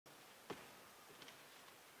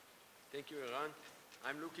Thank you, Eran.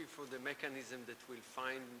 I'm looking for the mechanism that will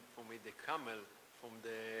find for me the camel from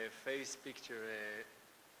the face picture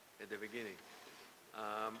at the beginning.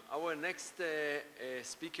 Our next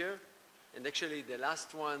speaker, and actually the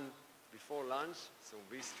last one before lunch, so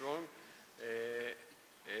be strong,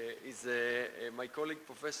 is my colleague,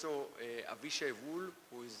 Professor Avishai,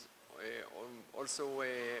 who is also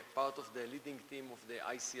part of the leading team of the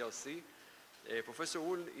ICRC. Professor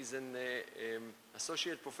Wool is an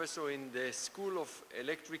associate professor in the School of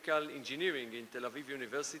Electrical Engineering in Tel Aviv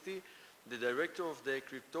University, the director of the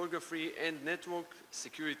Cryptography and Network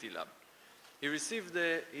Security Lab. He received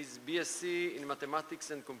his BSc in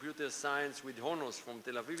Mathematics and Computer Science with honors from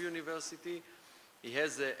Tel Aviv University. He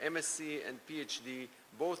has a MSc and PhD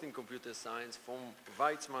both in Computer Science from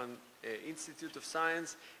Weizmann Institute of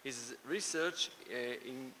Science. His research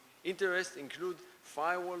interests include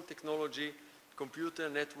firewall technology, computer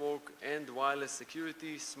network and wireless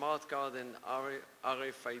security, smart card and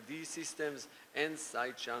RFID systems, and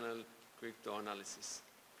side channel cryptoanalysis.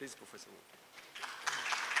 Please, Professor Wool.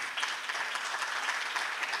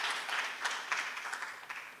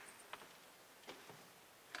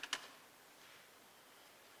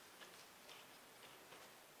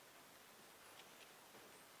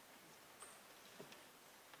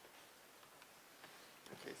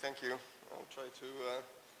 Okay, thank you. I'll try to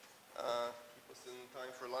keep us in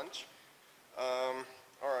time for lunch.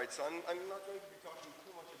 All right, so I'm not going to be talking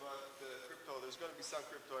too much about crypto. There's going to be some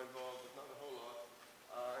crypto involved, but not a whole lot.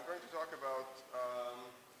 I'm going to talk about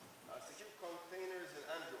secure containers in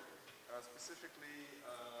Android, specifically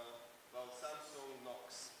about Samsung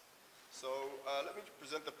Knox. So let me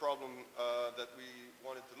present the problem that we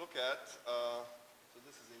wanted to look at. So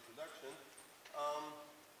this is the introduction.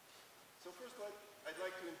 So first, I'd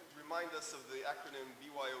like to remind us of the acronym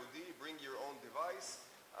BYOD, Bring Your Own Device.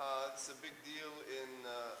 It's a big deal in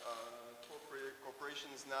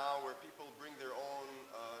corporations now where people bring their own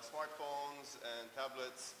smartphones and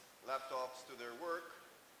tablets, laptops to their work,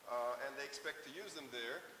 and they expect to use them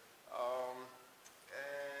there.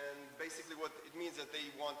 And basically what it means that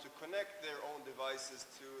they want to connect their own devices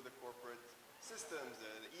to the corporate systems,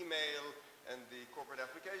 the email and the corporate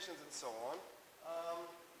applications and so on.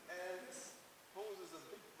 And this poses a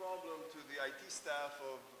big problem to the IT staff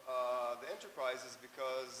of the enterprises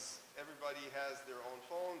because everybody has their own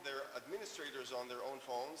phone. They're administrators on their own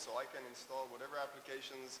phone, so I can install whatever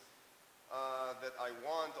applications that I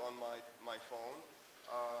want on my phone.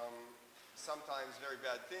 Sometimes very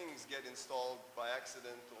bad things get installed by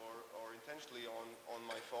accident or intentionally on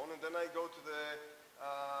my phone, and then I go to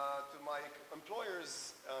my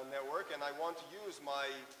employer's network and I want to use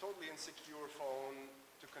my totally insecure phone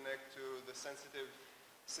to connect to the sensitive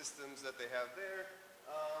systems that they have there.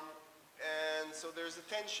 And so there's a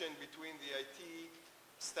tension between the IT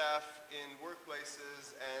staff in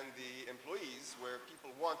workplaces and the employees where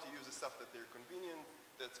people want to use the stuff that's convenient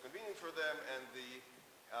for them, and the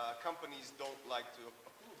companies don't like to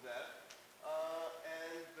approve that.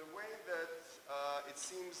 And the way that it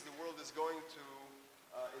seems the world is going to,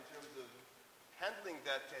 in terms of handling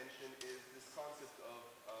that tension, is this concept of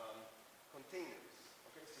containers.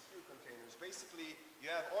 Secure containers. Basically, you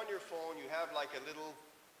have on your phone, you have like a little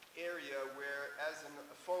area where as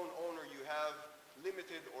a phone owner you have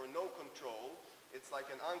limited or no control. It's like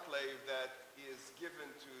an enclave that is given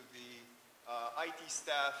to the IT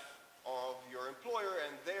staff of your employer,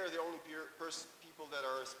 and they're the only people that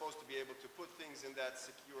are supposed to be able to put things in that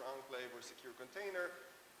secure enclave or secure container,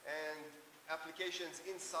 and applications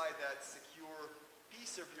inside that secure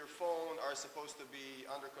piece of your phone are supposed to be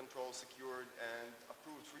under control, secured, and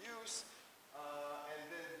approved for use. And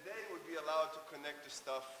then they would be allowed to connect to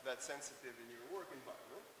stuff that's sensitive in your work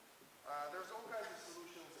environment. There's all kinds of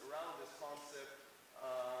solutions around this concept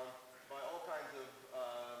by all kinds of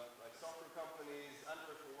like software companies.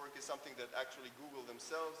 Android for Work is something that actually Google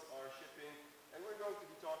themselves are shipping. And we're going to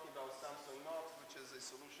be talking about Samsung Knox, which is a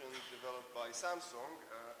solution developed by Samsung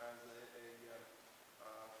as a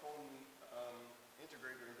phone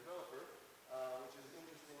integrator and developer, which is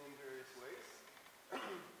interesting in various ways.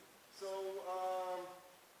 So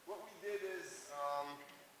what we did is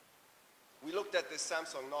we looked at this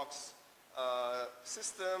Samsung Knox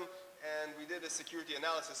system, and we did a security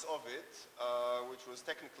analysis of it, which was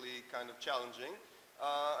technically kind of challenging.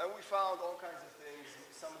 And we found all kinds of things.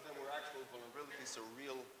 Some of them were actual vulnerabilities, so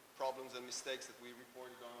real problems and mistakes that we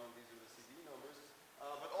reported on. These are the CVE numbers.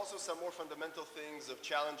 But also some more fundamental things of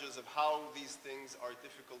challenges of how these things are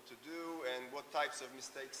difficult to do and what types of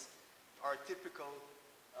mistakes are typical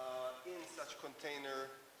in such container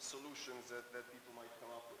solutions that people might come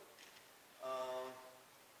up with.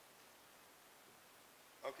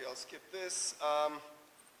 Okay, I'll skip this.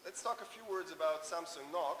 Let's talk a few words about Samsung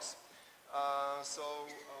Knox.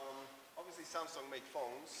 Obviously Samsung make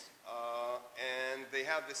phones, and they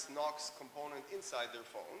have this Knox component inside their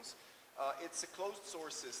phones. It's a closed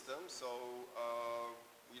source system, so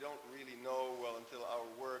we don't really know, well, until our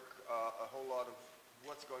work, a whole lot of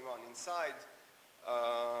what's going on inside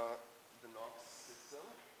the Knox system.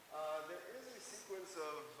 There is a sequence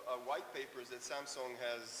of white papers that Samsung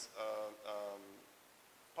has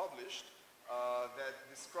published that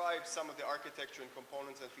describe some of the architecture and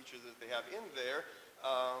components and features that they have in there,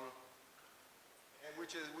 and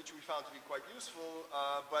which we found to be quite useful,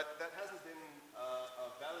 but that hasn't been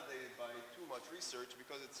validated by too much research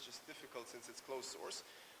because it's just difficult since it's closed source.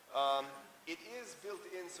 It is built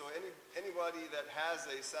in, so anybody that has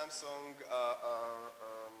a Samsung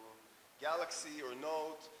Galaxy or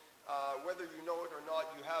Note, whether you know it or not,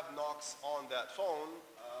 you have Knox on that phone,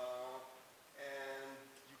 and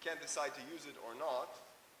you can decide to use it or not.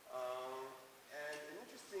 And an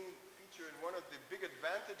interesting feature and one of the big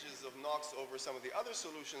advantages of Knox over some of the other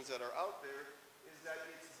solutions that are out there is that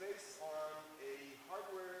it's based on a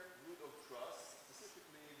hardware root of trust,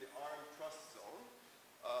 specifically the ARM TrustZone.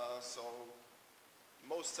 So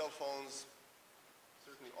most cell phones,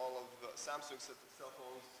 certainly all of the Samsung cell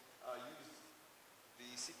phones, use the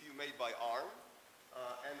CPU made by ARM.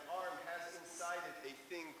 And ARM has inside it a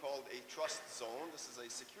thing called a TrustZone. This is a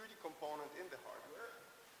security component in the hardware.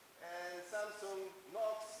 And Samsung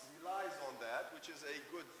Knox relies on that, which is a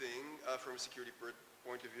good thing from a security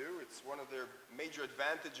point of view. It's one of their major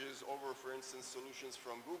advantages over, for instance, solutions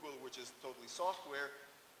from Google, which is totally software.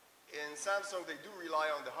 In Samsung, they do rely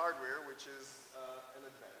on the hardware, which is an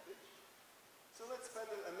advantage. So let's spend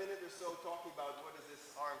a minute or so talking about what is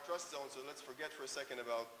this ARM TrustZone. So let's forget for a second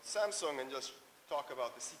about Samsung and just talk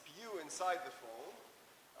about the CPU inside the phone.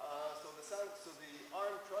 So the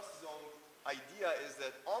ARM TrustZone idea is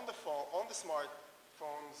that on the phone, on the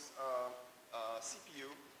smartphone's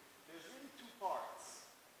CPU, there's really two parts.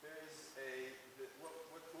 There's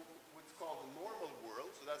what's called the normal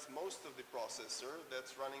world, so that's most of the processor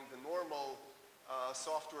that's running the normal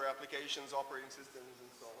software applications, operating systems,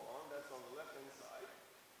 and so on. That's on the left-hand side.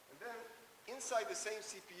 And then inside the same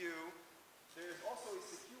CPU, there's also a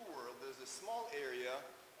secure world. There's a small area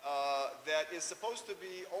that is supposed to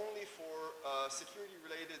be only for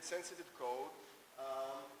security-related sensitive code,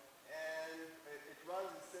 and it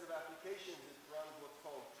runs, instead of applications, it runs what's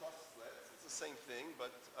called trustlets. It's the same thing,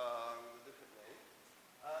 but with a different name.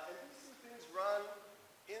 And these two things run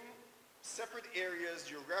in separate areas,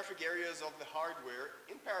 geographic areas of the hardware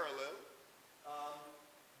in parallel,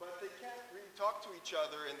 but they can't really talk to each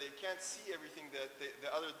other, and they can't see everything that the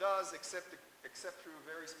other does except through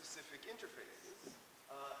very specific interfaces.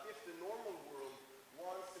 If the normal world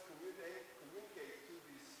wants to communicate to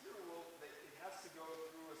the secure world, it has to go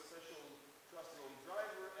through a special TrustZone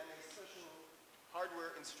driver and a special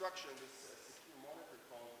hardware instruction, this secure monitor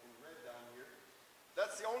called in red down here.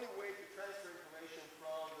 That's the only way to transfer information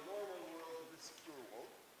from the normal world to the secure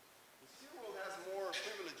world. The secure world has more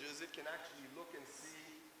privileges. It can actually look and see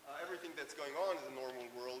everything that's going on in the normal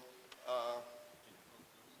world.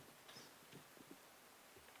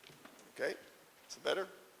 Okay, is it better?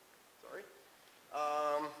 Sorry.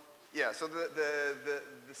 Yeah, so the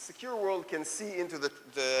secure world can see into the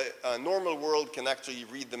normal world, can actually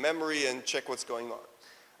read the memory and check what's going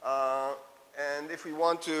on. And if we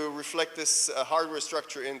want to reflect this hardware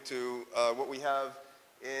structure into what we have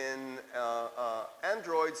in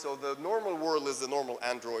Android, so the normal world is the normal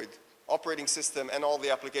Android operating system and all the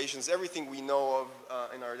applications, everything we know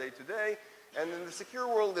of in our day-to-day. And in the secure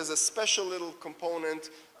world, there's a special little component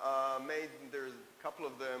made, there's a couple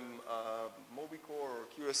of them, MobiCore or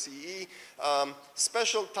QSCE,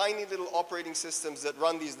 special tiny little operating systems that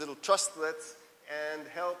run these little trustlets and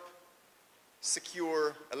help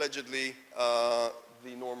secure, allegedly,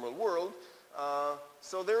 the normal world.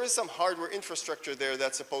 So there is some hardware infrastructure there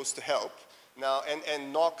that's supposed to help. Now,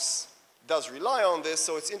 and Knox does rely on this,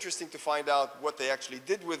 so it's interesting to find out what they actually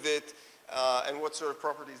did with it and what sort of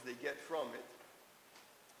properties they get from it.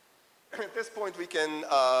 At this point, we can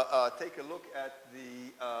take a look at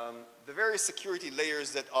the various security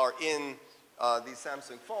layers that are in these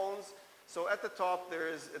Samsung phones. So at the top,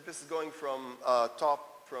 this is going from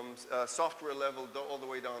software level all the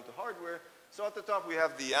way down to hardware. So at the top, we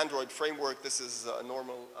have the Android framework. This is a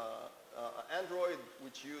normal Android,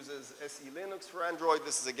 which uses SE Linux for Android.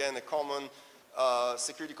 This is, again, a common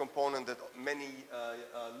security component that many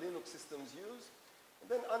Linux systems use. And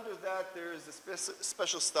then under that, there's the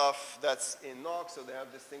special stuff that's in Knox. So they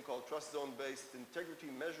have this thing called TrustZone-based integrity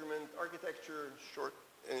measurement architecture.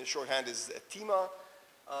 In shorthand is TIMA.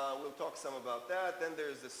 We'll talk some about that. Then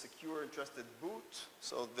there's the secure and trusted boot.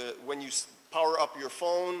 So when you power up your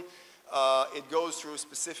phone, it goes through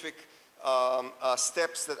specific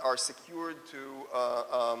steps that are secured to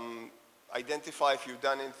identify if you've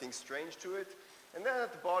done anything strange to it. And then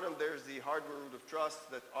at the bottom, there's the hardware root of trust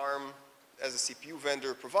that ARM, as a CPU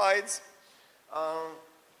vendor, provides.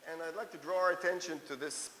 And I'd like to draw our attention to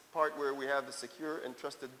this part where we have the secure and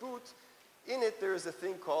trusted boot. In it, there is a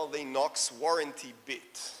thing called a Knox warranty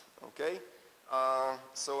bit, okay?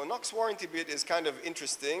 So a Knox warranty bit is kind of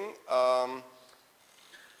interesting.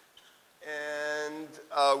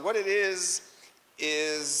 What it is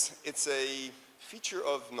it's a feature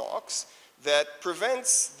of Knox that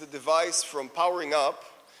prevents the device from powering up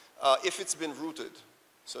if it's been rooted.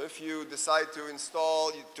 So if you decide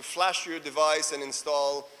to flash your device and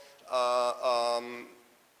install a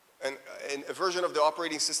version of the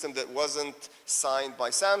operating system that wasn't signed by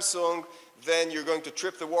Samsung, then you're going to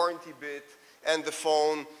trip the warranty bit and the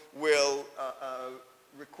phone will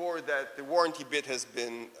record that the warranty bit has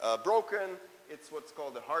been broken. It's what's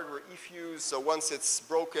called a hardware e-fuse, so once it's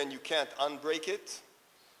broken, you can't unbreak it.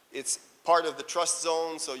 It's part of the trust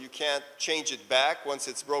zone, so you can't change it back. Once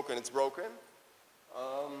it's broken, it's broken.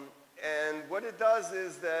 And what it does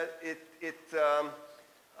is that it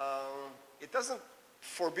doesn't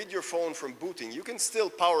forbid your phone from booting. You can still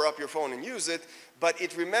power up your phone and use it, but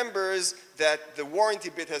it remembers that the warranty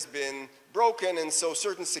bit has been broken, and so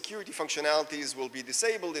certain security functionalities will be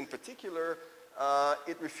disabled. In particular,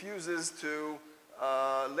 it refuses to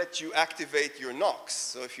let you activate your Knox.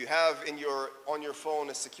 So if you have on your phone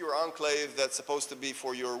a secure enclave that's supposed to be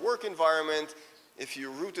for your work environment, if you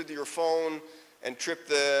rooted your phone and trip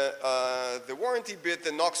the warranty bit,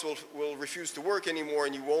 the Knox will refuse to work anymore,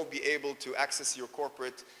 and you won't be able to access your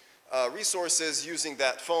corporate resources using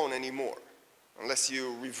that phone anymore, unless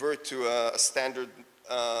you revert to a standard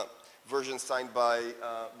version signed by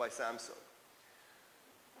Samsung.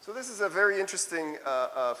 So this is a very interesting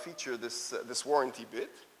feature, this warranty bit.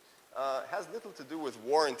 Has little to do with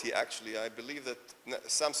warranty, actually. I believe that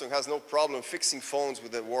Samsung has no problem fixing phones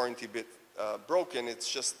with a warranty bit broken. It's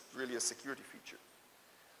just really a security feature.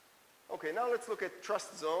 Okay, now let's look at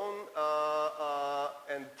TrustZone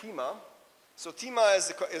and TIMA. So TIMA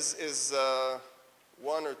is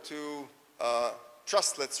one or two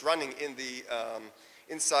trustlets running in the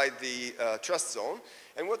inside the TrustZone,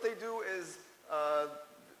 and what they do is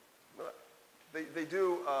they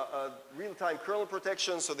do real-time kernel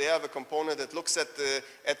protection. So they have a component that looks at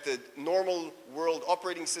the normal world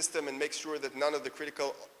operating system and makes sure that none of the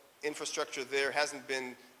critical infrastructure there hasn't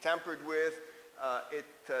been tampered with. It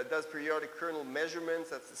does periodic kernel measurements,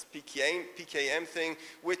 that's this PKM thing,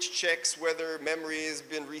 which checks whether memory has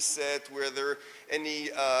been reset, whether any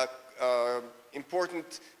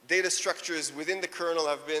important data structures within the kernel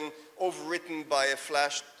have been overwritten by a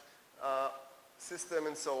flashed system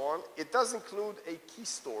and so on. It does include a key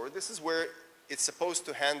store. This is where it's supposed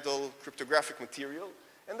to handle cryptographic material,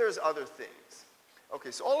 and there's other things.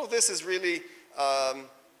 Okay, so all of this is really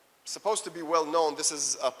supposed to be well known. This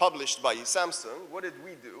is published by Samsung. What did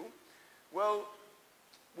we do? Well,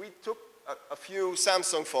 we took a few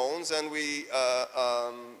Samsung phones and we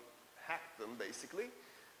hacked them, basically.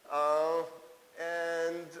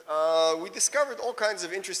 We discovered all kinds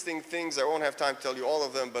of interesting things. I won't have time to tell you all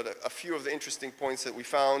of them, but a few of the interesting points that we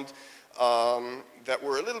found that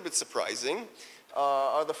were a little bit surprising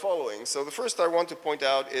are the following. So the first I want to point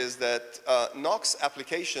out is that Knox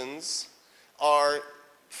Applications are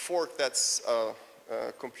fork, that's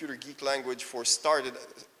computer geek language for started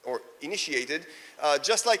or initiated,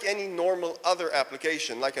 just like any normal other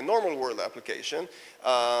application, like a normal world application.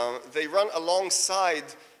 They run alongside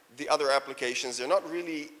the other applications. They're not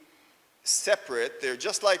really separate. They're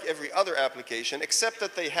just like every other application, except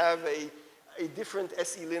that they have a different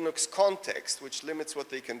SE Linux context, which limits what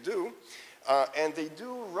they can do. And they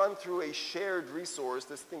do run through a shared resource,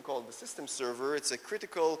 this thing called the system server. It's a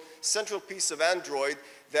critical central piece of Android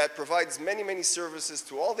that provides many, many services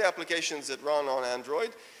to all the applications that run on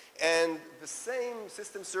Android. And the same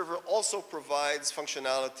system server also provides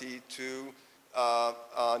functionality to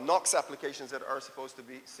Knox applications that are supposed to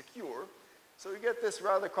be secure. So you get this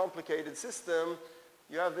rather complicated system.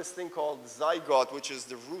 You have this thing called Zygote, which is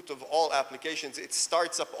the root of all applications. It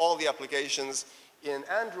starts up all the applications in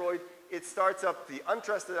Android. It starts up the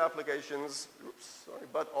untrusted applications,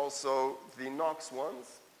 but also the Knox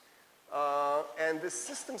ones. And this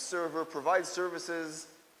system server provides services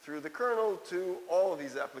through the kernel to all of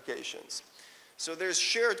these applications. So there's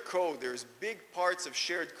shared code. There's big parts of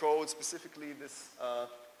shared code, specifically this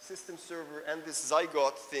system server and this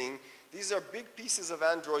Zygote thing These are big pieces of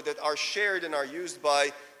Android that are shared and are used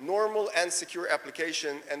by normal and secure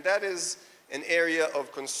application, and that is an area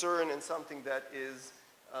of concern and something that is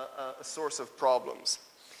a source of problems.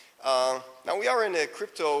 Now we are in a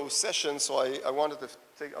crypto session, so I wanted to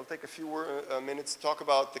I'll take a few minutes to talk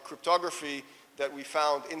about the cryptography that we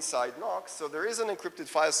found inside Knox. So there is an encrypted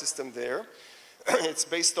file system there. It's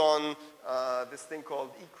based on this thing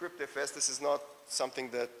called eCryptFS. This is not something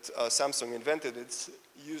that Samsung invented. It's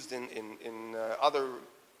used in other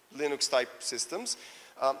Linux-type systems.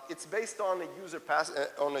 It's based on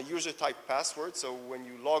a user-type password. So when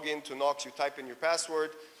you log into Knox, you type in your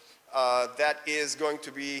password. That is going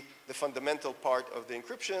to be the fundamental part of the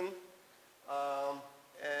encryption.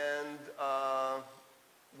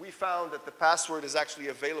 We found that the password is actually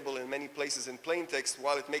available in many places in plain text,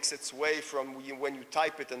 while it makes its way from when you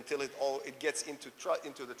type it until it gets into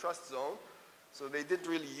the trust zone. So they didn't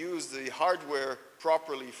really use the hardware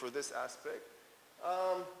properly for this aspect.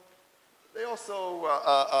 They also,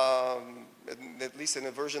 at least in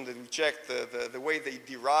the version that we checked, the way they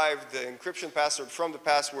derived the encryption password from the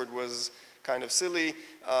password was kind of silly,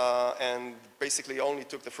 and basically only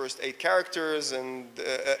took the first 8 characters and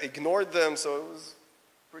ignored them, so it was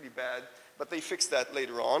pretty bad. But they fixed that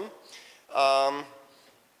later on.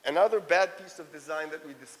 Another bad piece of design that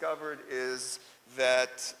we discovered is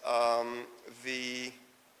that the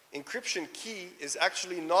encryption key is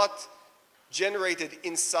actually not generated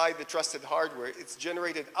inside the trusted hardware. It's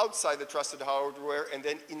generated outside the trusted hardware and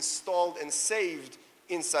then installed and saved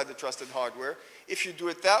inside the trusted hardware. If you do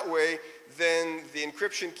it that way, then the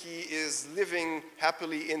encryption key is living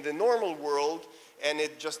happily in the normal world, and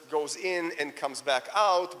it just goes in and comes back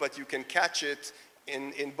out, but you can catch it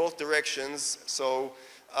in both directions. So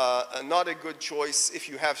not a good choice. If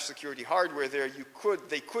you have security hardware there,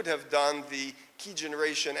 they could have done the key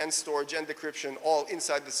generation and storage and decryption all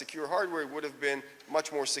inside the secure hardware. It would have been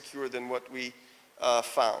much more secure than what we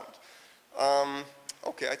found.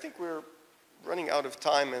 Okay, I think we're running out of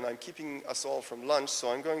time, and I'm keeping us all from lunch,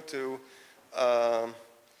 so I'm going to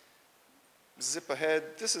zip ahead.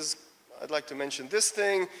 I'd like to mention this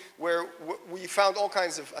thing where we found all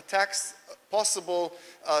kinds of attacks possible.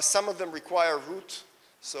 Some of them require root.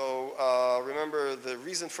 So remember, the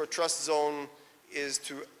reason for TrustZone is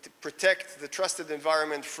to protect the trusted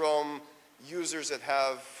environment from users that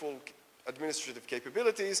have full administrative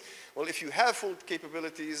capabilities. Well, if you have full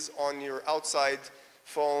capabilities on your outside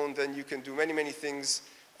phone, then you can do many, many things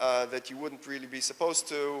that you wouldn't really be supposed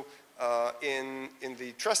to in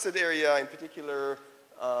the trusted area. In particular,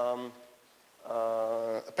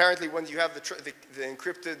 apparently when you have the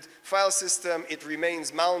encrypted file system, it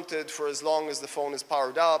remains mounted for as long as the phone is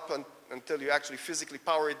powered up, until you actually physically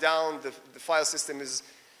power it down. The file system is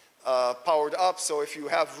powered up, so if you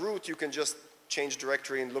have root, you can just change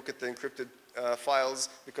directory and look at the encrypted files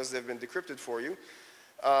because they've been decrypted for you.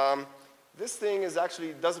 This thing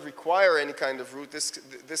actually doesn't require any kind of root.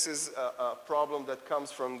 This is a problem that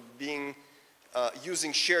comes from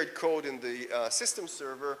using shared code in the system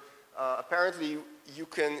server. Apparently, you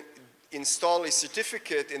can install a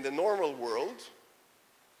certificate in the normal world,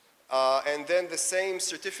 and then the same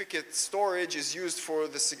certificate storage is used for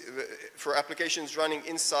applications running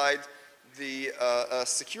inside the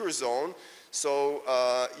secure zone. So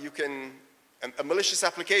a malicious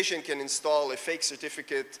application can install a fake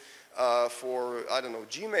certificate for, I don't know,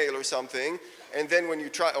 Gmail or something, and then when you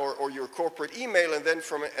try, or your corporate email, and then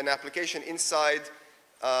from an application inside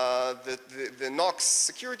the Knox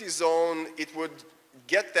security zone, it would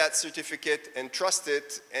get that certificate and trust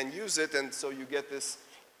it and use it, and so you get this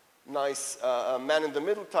nice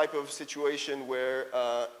man-in-the-middle type of situation where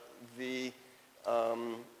the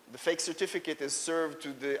fake certificate is served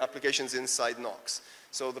to the applications inside Knox.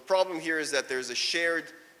 So the problem here is that there's a shared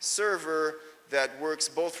server that works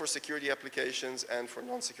both for security applications and for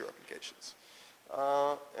non-secure applications.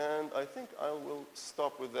 And I think I will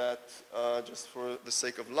stop with that just for the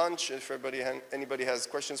sake of lunch. If anybody has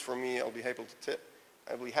questions for me, I'll be happy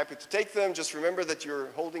to take them. Just remember that you're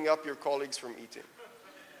holding up your colleagues from eating.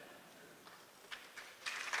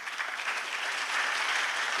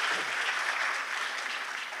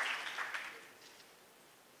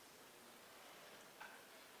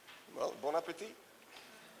 Well, bon appetit.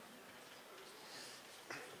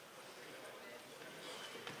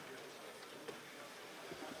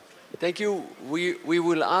 Thank you. We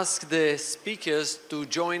will ask the speakers to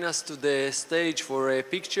join us to the stage for a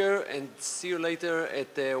picture, and see you later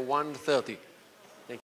at 1:30.